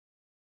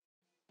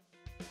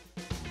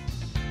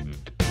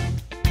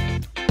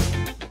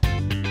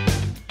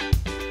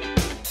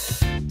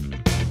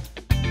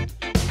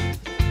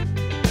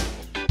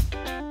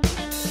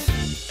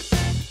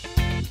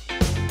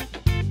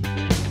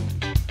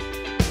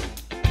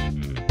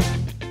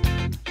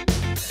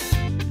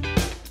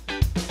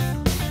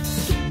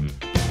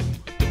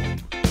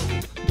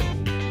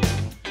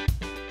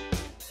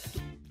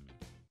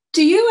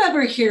you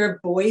ever hear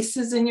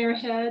voices in your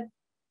head?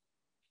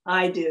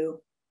 I do.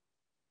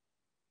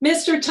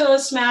 Mr.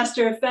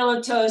 Toastmaster, fellow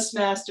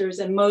Toastmasters,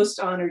 and most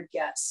honored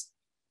guests.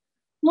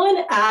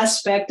 One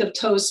aspect of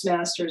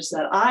Toastmasters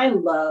that I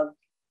love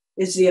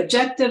is the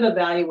objective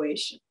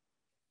evaluation,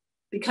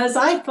 because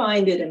I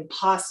find it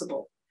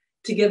impossible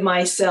to give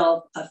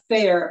myself a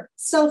fair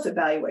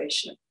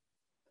self-evaluation.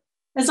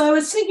 As I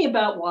was thinking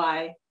about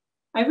why,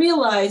 I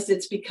realized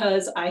it's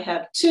because I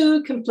have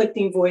two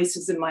conflicting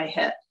voices in my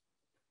head.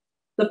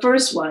 The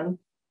first one,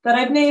 that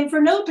I've named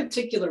for no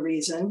particular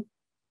reason,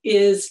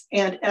 is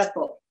Aunt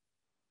Ethel.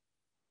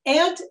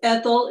 Aunt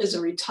Ethel is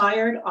a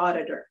retired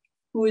auditor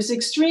who is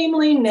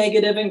extremely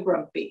negative and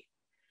grumpy.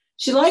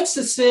 She likes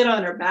to sit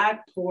on her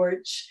back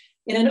porch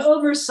in an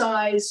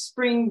oversized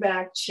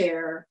spring-back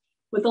chair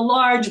with a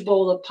large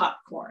bowl of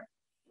popcorn.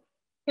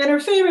 And her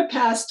favorite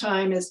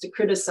pastime is to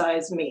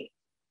criticize me.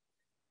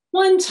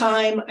 One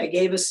time I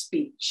gave a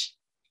speech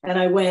and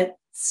I went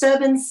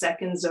 7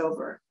 seconds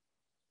over.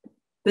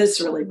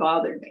 This really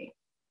bothered me.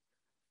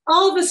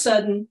 All of a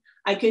sudden,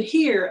 I could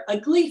hear a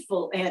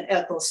gleeful Aunt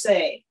Ethel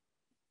say,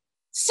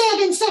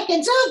 7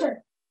 seconds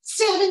over,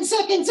 7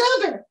 seconds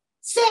over,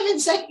 7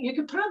 seconds. You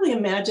could probably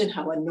imagine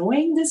how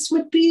annoying this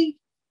would be.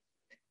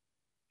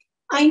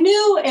 I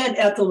knew Aunt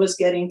Ethel was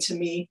getting to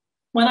me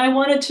when I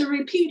wanted to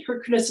repeat her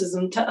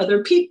criticism to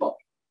other people.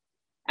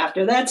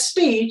 After that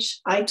speech,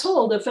 I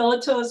told a fellow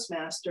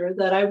Toastmaster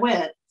that I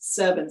went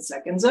 7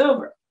 seconds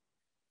over.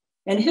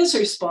 And his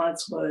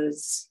response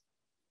was,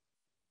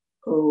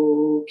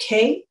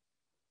 okay.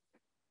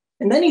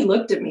 And then he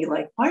looked at me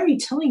like, why are you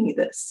telling me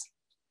this?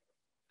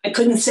 I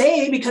couldn't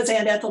say because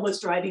Aunt Ethel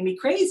was driving me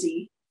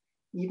crazy,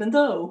 even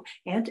though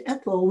Aunt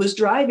Ethel was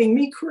driving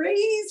me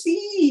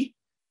crazy.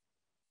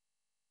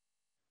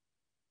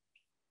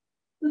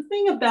 The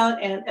thing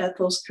about Aunt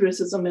Ethel's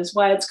criticism is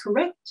why it's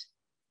correct.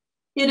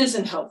 It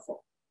isn't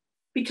helpful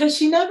because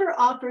she never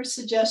offers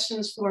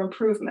suggestions for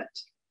improvement.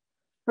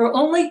 Her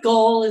only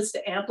goal is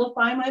to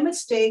amplify my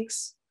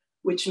mistakes,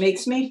 which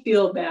makes me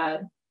feel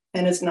bad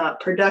and is not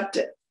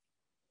productive.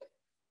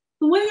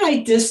 The way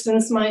I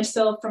distance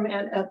myself from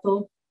Aunt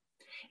Ethel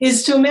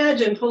is to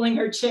imagine pulling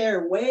her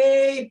chair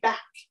way back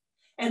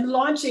and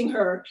launching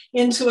her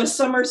into a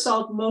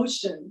somersault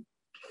motion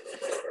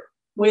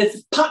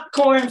with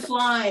popcorn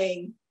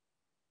flying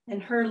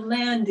and her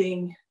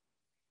landing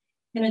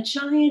in a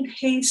giant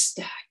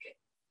haystack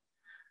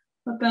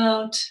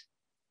about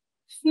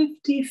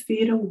 50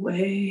 feet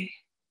away.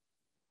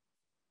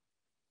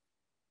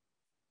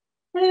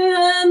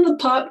 And the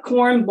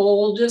popcorn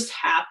bowl just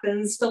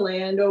happens to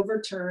land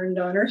overturned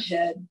on her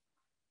head.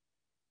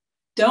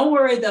 Don't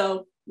worry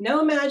though,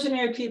 no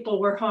imaginary people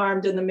were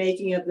harmed in the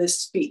making of this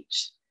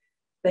speech.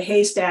 The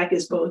haystack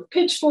is both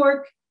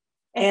pitchfork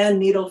and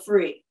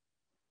needle-free.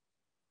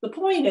 The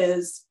point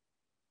is,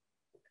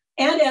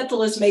 Aunt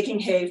Ethel is making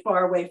hay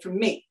far away from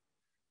me.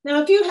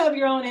 Now, if you have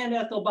your own Aunt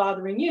Ethel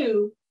bothering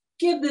you,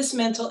 give this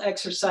mental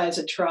exercise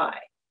a try.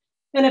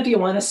 And if you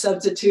want to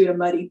substitute a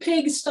muddy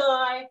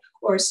pigsty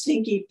or a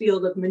stinky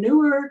field of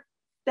manure,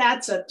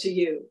 that's up to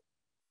you.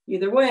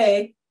 Either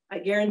way, I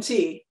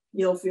guarantee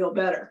you'll feel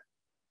better.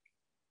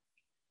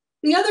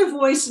 The other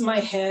voice in my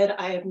head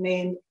I have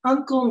named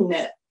Uncle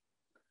Ned.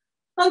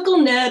 Uncle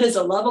Ned is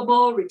a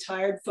lovable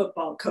retired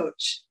football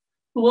coach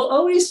who will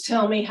always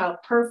tell me how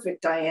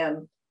perfect I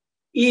am,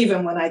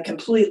 even when I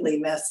completely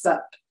mess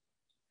up.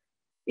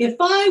 If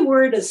I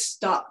were to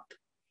stop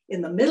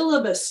in the middle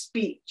of a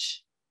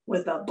speech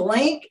with a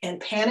blank and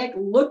panicked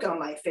look on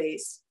my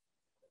face,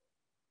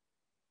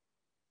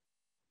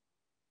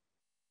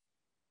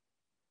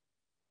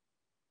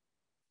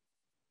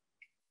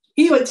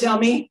 he would tell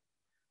me,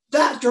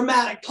 that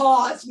dramatic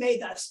pause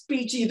made that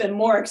speech even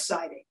more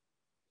exciting.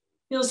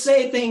 He'll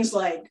say things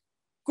like,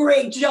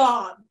 great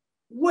job,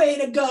 way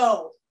to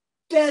go,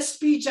 best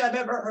speech I've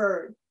ever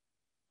heard.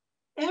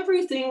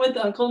 Everything with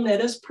Uncle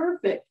Ned is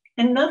perfect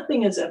and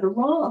nothing is ever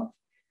wrong.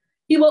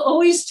 He will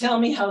always tell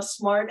me how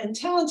smart and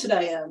talented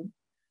I am,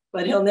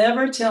 but he'll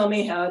never tell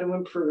me how to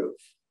improve.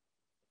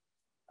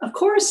 Of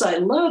course, I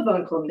love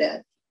Uncle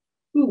Ned.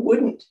 Who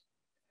wouldn't?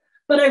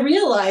 But I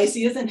realize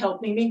he isn't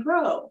helping me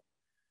grow.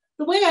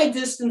 The way I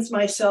distance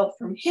myself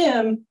from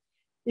him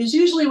is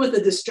usually with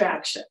a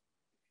distraction.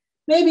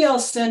 Maybe I'll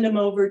send him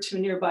over to a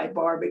nearby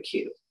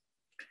barbecue.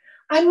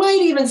 I might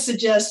even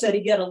suggest that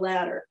he get a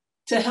ladder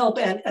to help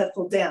Aunt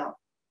Ethel down,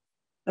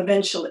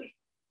 eventually.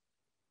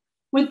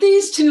 With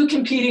these two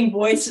competing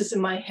voices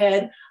in my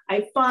head,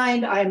 I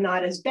find I'm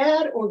not as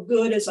bad or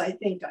good as I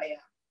think I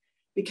am,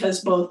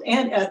 because both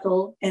Aunt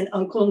Ethel and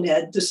Uncle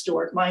Ned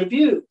distort my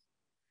view.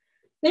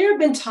 There have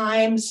been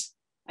times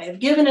I have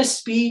given a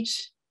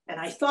speech and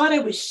I thought I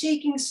was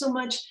shaking so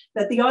much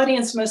that the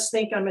audience must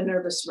think I'm a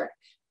nervous wreck.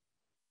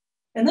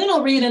 And then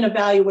I'll read an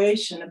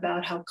evaluation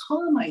about how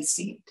calm I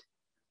seemed.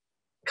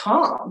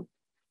 Calm?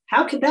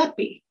 How could that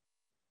be?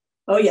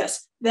 Oh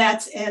yes,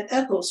 that's Aunt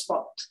Ethel's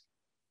fault.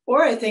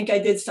 Or I think I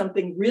did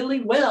something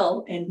really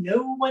well and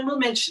no one will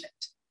mention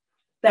it.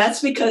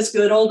 That's because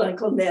good old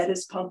Uncle Ned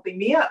is pumping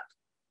me up.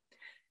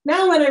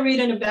 Now, when I read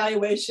an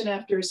evaluation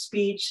after a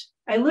speech,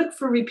 I look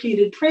for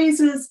repeated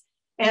praises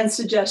and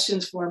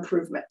suggestions for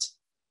improvement,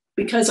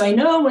 because I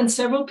know when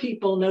several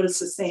people notice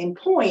the same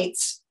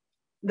points,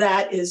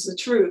 that is the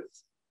truth.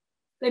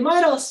 They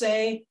might all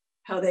say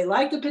how they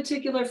liked a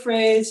particular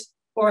phrase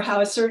or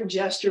how a certain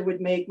gesture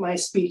would make my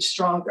speech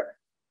stronger.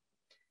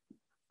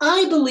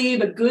 I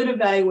believe a good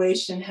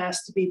evaluation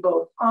has to be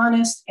both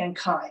honest and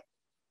kind.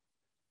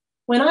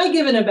 When I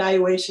give an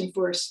evaluation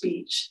for a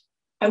speech,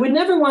 I would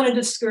never want to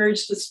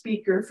discourage the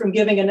speaker from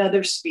giving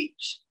another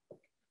speech,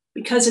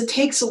 because it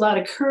takes a lot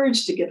of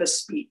courage to give a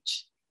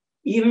speech,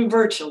 even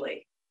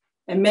virtually,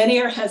 and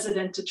many are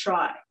hesitant to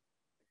try.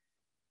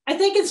 I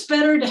think it's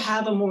better to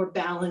have a more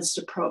balanced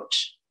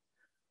approach,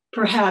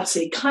 perhaps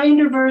a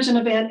kinder version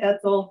of Aunt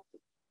Ethel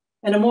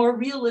and a more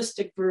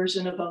realistic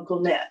version of Uncle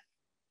Ned,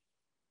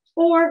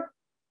 or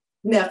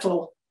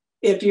Neffel,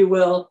 if you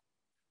will,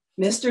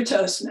 Mr.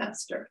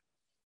 Toastmaster.